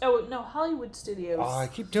Studios. Oh, no, Hollywood Studios. Oh, I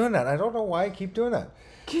keep doing that. I don't know why I keep doing that.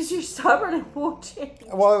 Because you're stubborn and won't change.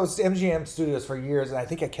 Well, it was MGM Studios for years, and I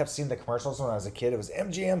think I kept seeing the commercials when I was a kid. It was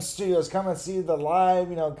MGM Studios, come and see the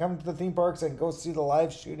live, come to the theme parks and go see the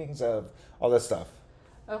live shootings of all this stuff.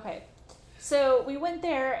 Okay, so we went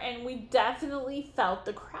there and we definitely felt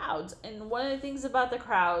the crowds. And one of the things about the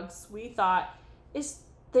crowds we thought is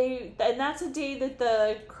and that's a day that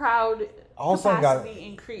the crowd also capacity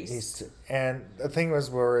increased. And the thing was,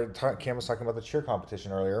 Cam was talking about the cheer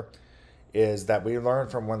competition earlier, is that we learned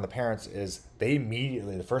from one of the parents is they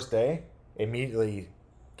immediately, the first day,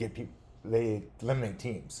 get people. They eliminate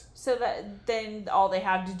teams. So that then all they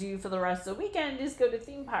have to do for the rest of the weekend is go to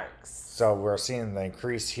theme parks. So we're seeing the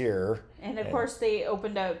increase here. And of course they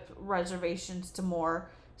opened up reservations to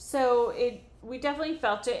more. So we definitely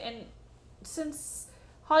felt it. And since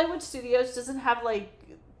Hollywood Studios doesn't have like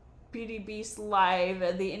Beauty Beast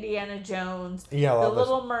Live, the Indiana Jones, the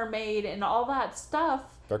Little Mermaid, and all that stuff.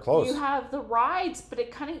 They're close. You have the rides, but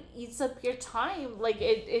it kind of eats up your time. Like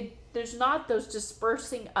there's not those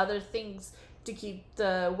dispersing other things to keep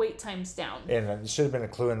the wait times down. And it should have been a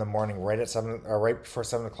clue in the morning, right before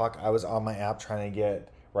 7:00. I was on my app trying to get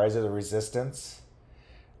Rise of the Resistance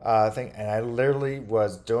thing, and I literally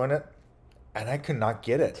was doing it, and I could not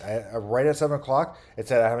get it. Right at 7:00, it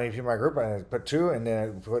said how many people in my group, and I put 2, and then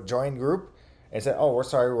I put join group, and it said, "Oh, we're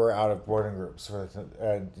sorry, we're out of boarding groups.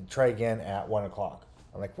 Try again at 1:00."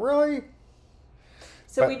 I'm like, really?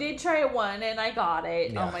 So we did try at 1, and I got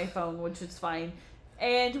it on my phone, which was fine.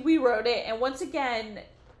 And we wrote it, and once again,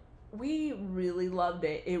 we really loved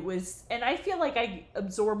it. It was, and I feel like I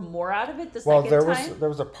absorbed more out of it the second time. There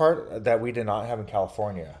was a part that we did not have in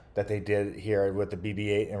California that they did here with the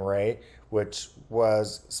BB-8 and Ray, which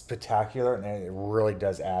was spectacular, and it really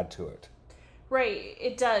does add to it. Right,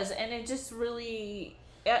 it does, and it just really...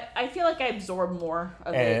 I feel like I absorbed more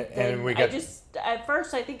of it. At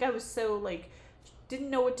first, I think I was so,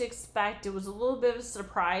 didn't know what to expect. It was a little bit of a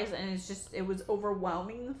surprise, and it was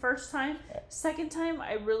overwhelming the first time. Second time,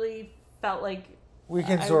 I really felt like we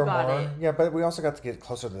can absorb more. Yeah, but we also got to get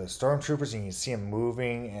closer to the stormtroopers, and you can see them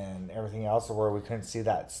moving and everything else, where we couldn't see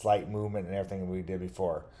that slight movement and everything we did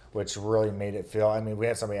before, which really made it feel... I mean, we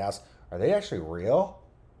had somebody ask, are they actually real?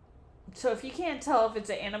 So if you can't tell if it's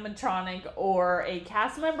an animatronic or a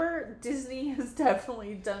cast member, Disney has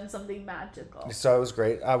definitely done something magical. So it was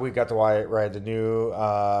great. We got to ride the new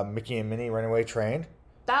Mickey and Minnie Runaway Train.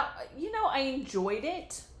 That, I enjoyed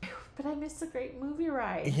it, but I missed a great movie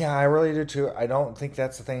ride. Yeah, I really do too. I don't think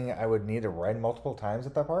that's the thing I would need to ride multiple times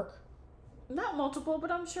at that park. Not multiple,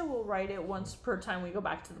 but I'm sure we'll ride it once per time we go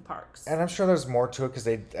back to the parks. And I'm sure there's more to it because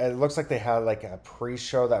it looks like they had a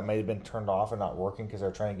pre-show that may have been turned off and not working because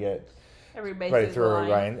they're trying to get everybody through a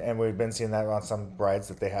line. And we've been seeing that on some rides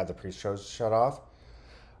that they had the pre-shows shut off.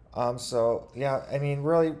 So yeah, I mean,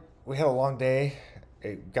 really, we had a long day.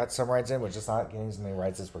 It got some rides in, we're just not getting as many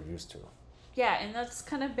rides as we're used to. Yeah, and that's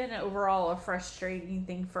kind of been overall a frustrating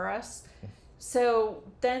thing for us. So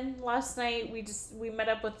then last night we met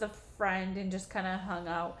up with a friend and just kind of hung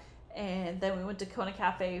out, and then we went to Kona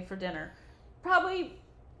Cafe for dinner.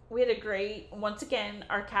 We had once again,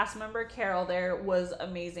 our cast member Carol there was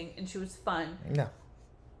amazing, and she was fun. Yeah.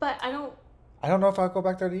 But I don't know if I'll go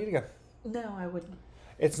back there to eat again. No, I wouldn't.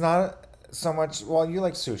 It's not so much... Well, you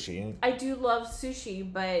like sushi. I do love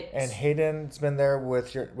sushi, but... And Hayden's been there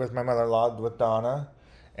with my mother-in-law, with Donna,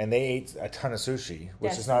 and they ate a ton of sushi,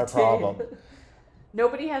 which is not a problem.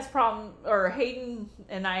 Nobody has problem, or Hayden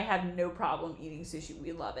and I have no problem eating sushi.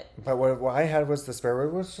 We love it. But what I had was the spare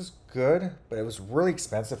rib, which was good, but it was really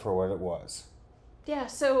expensive for what it was. Yeah,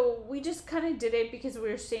 so we just kind of did it because we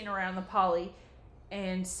were staying around the Poly,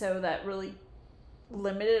 and so that really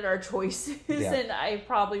limited our choices, and I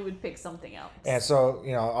probably would pick something else. And so,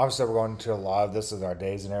 obviously we're going to a lot of this as our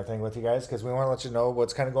days and everything with you guys because we want to let you know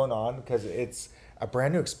what's kind of going on because a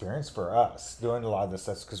brand new experience for us doing a lot of this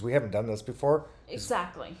stuff because we haven't done this before.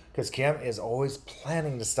 Exactly. Because Kim is always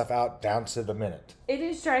planning this stuff out down to the minute. It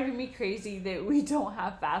is driving me crazy that we don't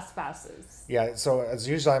have fast passes. Yeah, so as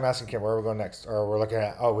usually I'm asking Kim, where are we going next? Or we're looking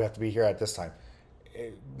at, we have to be here at this time.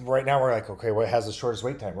 Right now we're like, okay, what has the shortest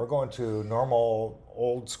wait time? We're going to normal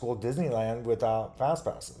old school Disneyland without fast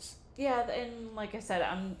passes. Yeah, and like I said,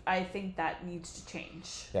 I think that needs to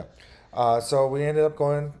change. Yeah. So we ended up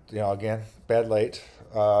going, again, bed late.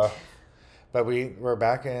 But we were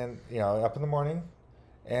back up in the morning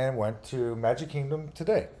and went to Magic Kingdom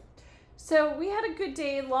today. So we had a good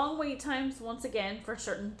day. Long wait times once again for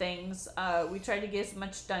certain things. We tried to get as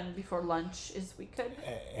much done before lunch as we could.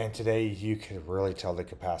 And today you could really tell the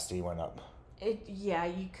capacity went up. Yeah,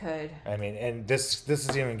 you could. I mean, and this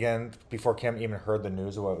is even again before Kim even heard the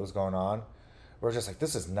news of what was going on. We're just like,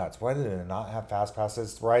 this is nuts. Why did it not have fast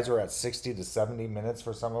passes? Rides were at 60 to 70 minutes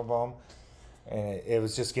for some of them. And it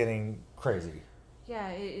was just getting crazy. Yeah,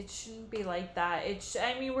 it shouldn't be like that.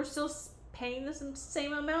 We're still paying the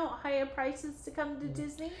same amount, higher prices to come to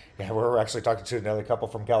Disney. Yeah, we're actually talking to another couple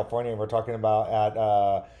from California. And we're talking about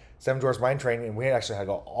at Seven Dwarfs Mine Train. And we actually had to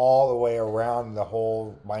go all the way around the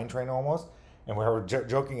whole mine train almost. And we were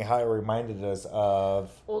joking how it reminded us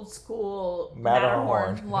of old school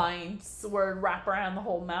Matterhorn lines where it wrap around the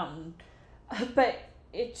whole mountain. But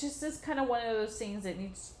it just is kind of one of those things that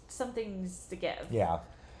something needs to give. Yeah,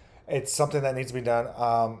 it's something that needs to be done.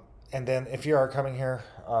 And then if you are coming here,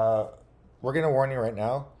 we're going to warn you right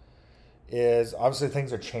now, is obviously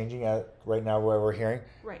things are changing right now where we're hearing.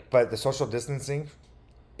 Right. But the social distancing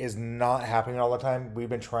is not happening all the time. We've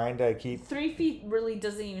been trying to keep 3 feet really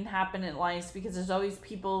doesn't even happen at lines because there's always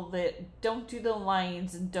people that don't do the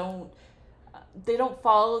lines and they don't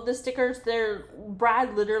follow the stickers.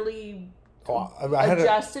 Brad literally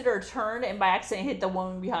adjusted or turned and by accident hit the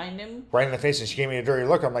woman behind him right in the face, and she gave me a dirty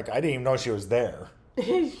look. I'm like, I didn't even know she was there.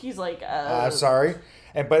 He's like, I'm sorry.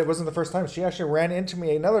 But it wasn't the first time. She actually ran into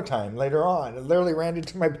me another time later on. It literally ran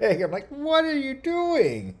into my bag. I'm like, what are you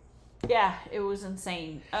doing? Yeah, it was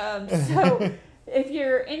insane. So if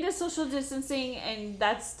you're into social distancing and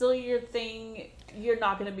that's still your thing, you're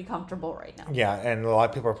not going to be comfortable right now. Yeah, and a lot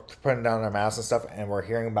of people are putting down their masks and stuff, and we're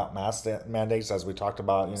hearing about mask mandates as we talked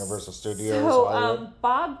about Universal Studios. So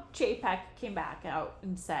Bob Chapek came back out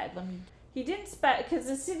and said, he didn't because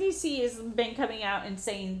the CDC has been coming out and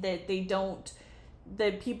saying that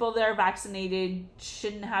that people that are vaccinated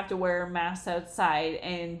shouldn't have to wear masks outside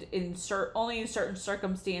and only in certain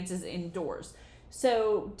circumstances indoors.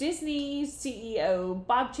 So Disney's CEO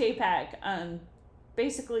Bob Chapek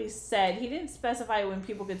basically said he didn't specify when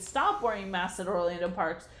people could stop wearing masks at Orlando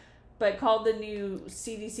parks, but called the new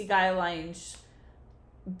CDC guidelines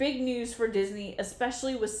big news for Disney,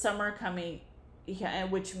 especially with summer coming,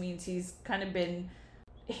 which means he's kind of been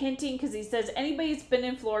hinting, because he says anybody's been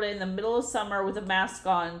in Florida in the middle of summer with a mask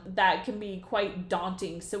on, that can be quite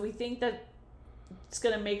daunting. So we think that it's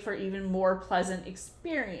going to make for even more pleasant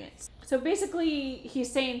experience. So basically he's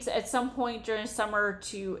saying at some point during summer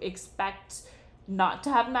to expect not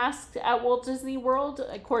to have masks at Walt Disney World.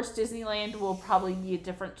 Of course, Disneyland will probably be a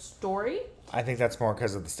different story. I think that's more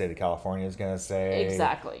because of the state of California is going to say.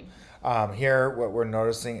 Exactly. Here, what we're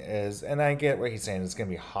noticing is, and I get what he's saying, it's going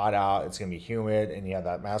to be hot out, it's going to be humid, and you have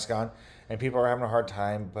that mask on, and people are having a hard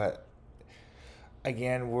time, but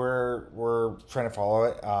again, we're trying to follow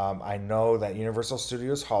it. I know that Universal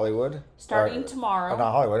Studios Hollywood... Starting tomorrow.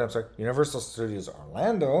 Not Hollywood, I'm sorry. Universal Studios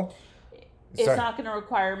Orlando... It's not going to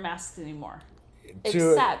require masks anymore.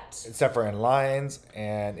 Except for in lines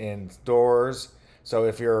and indoors. So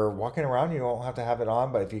if you're walking around, you won't have to have it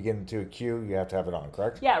on, but if you get into a queue, you have to have it on,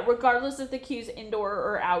 correct? Yeah, regardless if the queue's indoor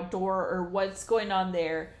or outdoor or what's going on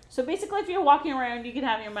there. So basically, if you're walking around, you can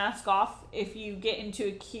have your mask off. If you get into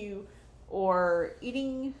a queue or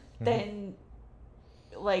eating, then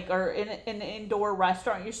or in an indoor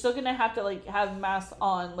restaurant, you're still gonna have to have masks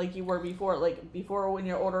on like you were before, before when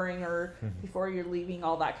you're ordering or before you're leaving,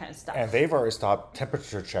 all that kind of stuff. And they've already stopped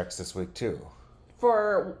temperature checks this week too.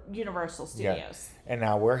 For Universal Studios. Yeah. And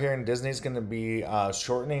now we're hearing Disney's going to be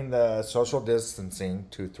shortening the social distancing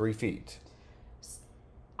to 3 feet.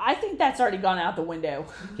 I think that's already gone out the window.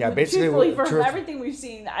 Yeah, basically. Truthfully, from everything we've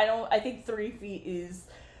seen, I think 3 feet is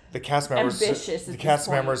the cast members. Ambitious. The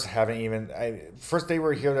cast members haven't even. First they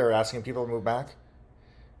were here, they were asking people to move back.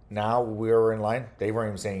 Now we were in line. They weren't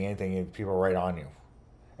even saying anything. People were right on you,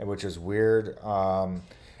 which is weird.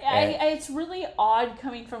 It's really odd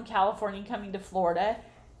coming from California, coming to Florida,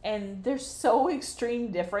 and there's so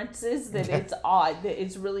extreme differences that it's odd, that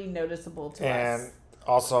it's really noticeable to us. And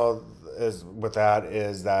also, is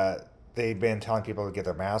that they've been telling people to get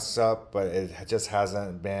their masks up, but it just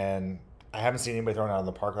hasn't been. I haven't seen anybody thrown out of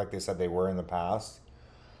the park like they said they were in the past.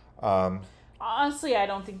 Honestly, I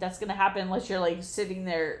don't think that's going to happen unless you're like sitting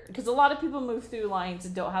there, because a lot of people move through lines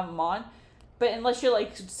and don't have them on. But unless you're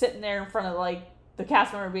like sitting there in front of like the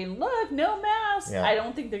cast member being, look, no mask, I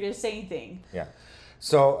don't think they're going to say anything. Yeah.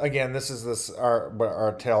 So again,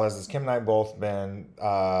 our tale is Kim and I both been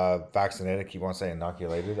vaccinated. I keep on saying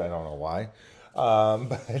inoculated. I don't know why,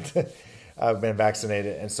 but I've been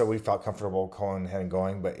vaccinated, and so we felt comfortable going ahead and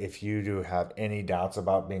going. But if you do have any doubts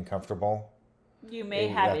about being comfortable, you may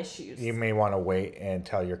have issues. You may want to wait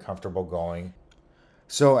until you're comfortable going.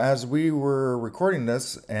 So as we were recording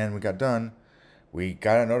this and we got done, we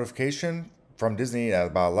got a notification from Disney at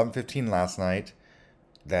about 11:15 last night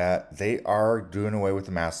that they are doing away with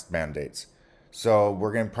the mask mandates. So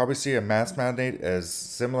we're going to probably see a mask mandate as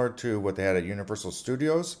similar to what they had at Universal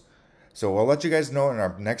Studios. So we'll let you guys know in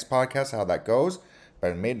our next podcast how that goes.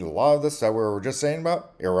 But it made a lot of this that we were just saying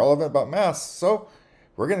about irrelevant about masks. So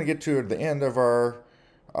we're going to get to the end of our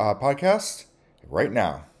podcast right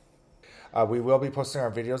now. We will be posting our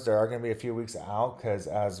videos. There are going to be a few weeks out because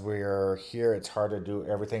as we're here, it's hard to do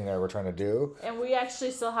everything that we're trying to do. And we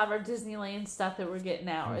actually still have our Disneyland stuff that we're getting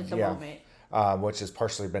out at the moment. Which has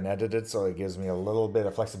partially been edited, so it gives me a little bit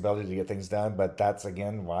of flexibility to get things done. But that's,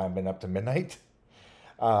 again, why I've been up to midnight.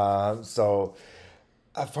 So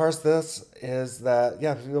as far as this is that,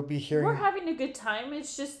 you'll be hearing... We're having a good time.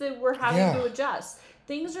 It's just that we're having to adjust.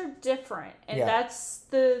 Things are different. And that's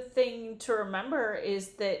the thing to remember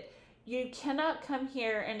is that you cannot come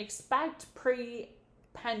here and expect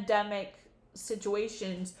pre-pandemic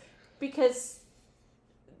situations because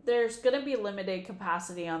there's going to be limited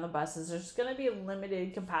capacity on the buses. There's going to be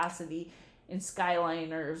limited capacity in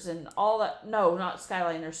Skyliners and all that. No, not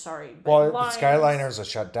Skyliners, sorry. But Skyliners are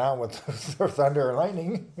shut down with thunder and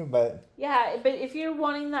lightning. But yeah, but if you're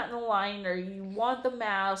wanting that in a line or you want the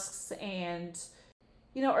masks and...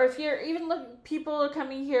 or if you're people are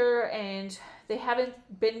coming here and they haven't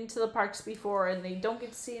been to the parks before and they don't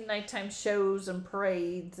get to see nighttime shows and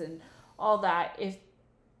parades and all that, if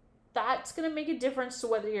that's going to make a difference to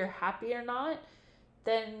whether you're happy or not,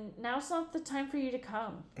 then now's not the time for you to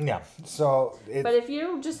come. Yeah, so... But if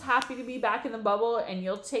you're just happy to be back in the bubble and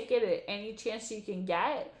you'll take it at any chance you can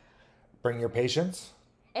get... Bring your patience.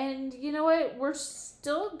 And you know what? We're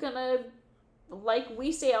still going to... Like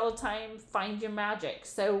we say all the time, find your magic.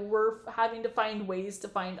 So we're having to find ways to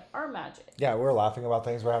find our magic. Yeah, we're laughing about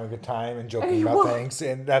things. We're having a good time and joking about things.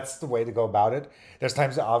 And that's the way to go about it. There's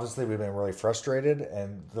times that obviously we've been really frustrated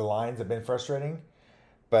and the lines have been frustrating.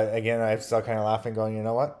 But again, I'm still kind of laughing going, you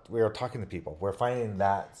know what? We are talking to people. We're finding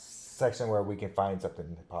that section where we can find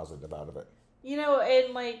something positive out of it.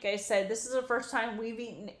 And like I said, this is the first time we've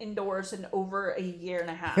eaten indoors in over a year and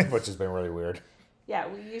a half. Which has been really weird. Yeah,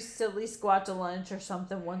 we used to at least go out to lunch or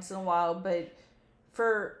something once in a while, but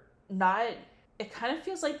it kind of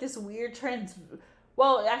feels like this weird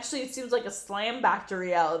well, actually it seems like a slam back to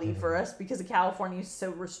reality for us because California is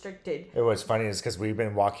so restricted. It was funny is because we've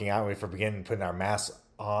been walking out and we forget putting our masks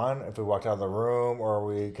on if we walked out of the room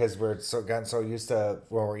or because we're gotten so used to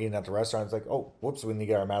when we're eating at the restaurant, it's like, oh, whoops, we need to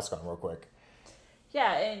get our mask on real quick.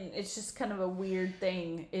 Yeah, and it's just kind of a weird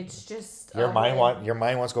thing. It's just... Your mind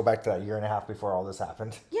wants to go back to that year and a half before all this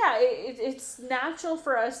happened. Yeah, it's natural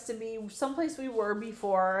for us to be someplace we were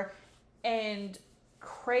before and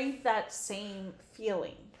crave that same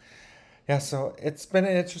feeling. Yeah, so it's been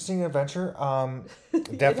an interesting adventure.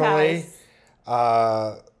 Definitely,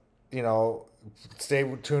 stay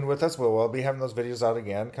tuned with us. We'll be having those videos out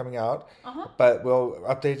again, coming out. But we'll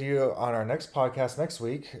update you on our next podcast next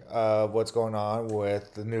week of what's going on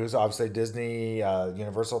with the news. Obviously, Disney,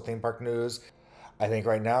 Universal theme park news. I think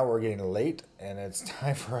right now we're getting late, and it's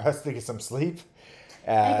time for us to get some sleep.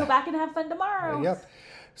 And go back and have fun tomorrow. Yep.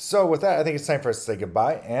 So with that, I think it's time for us to say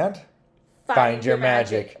goodbye and find your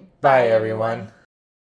magic. Bye, everyone.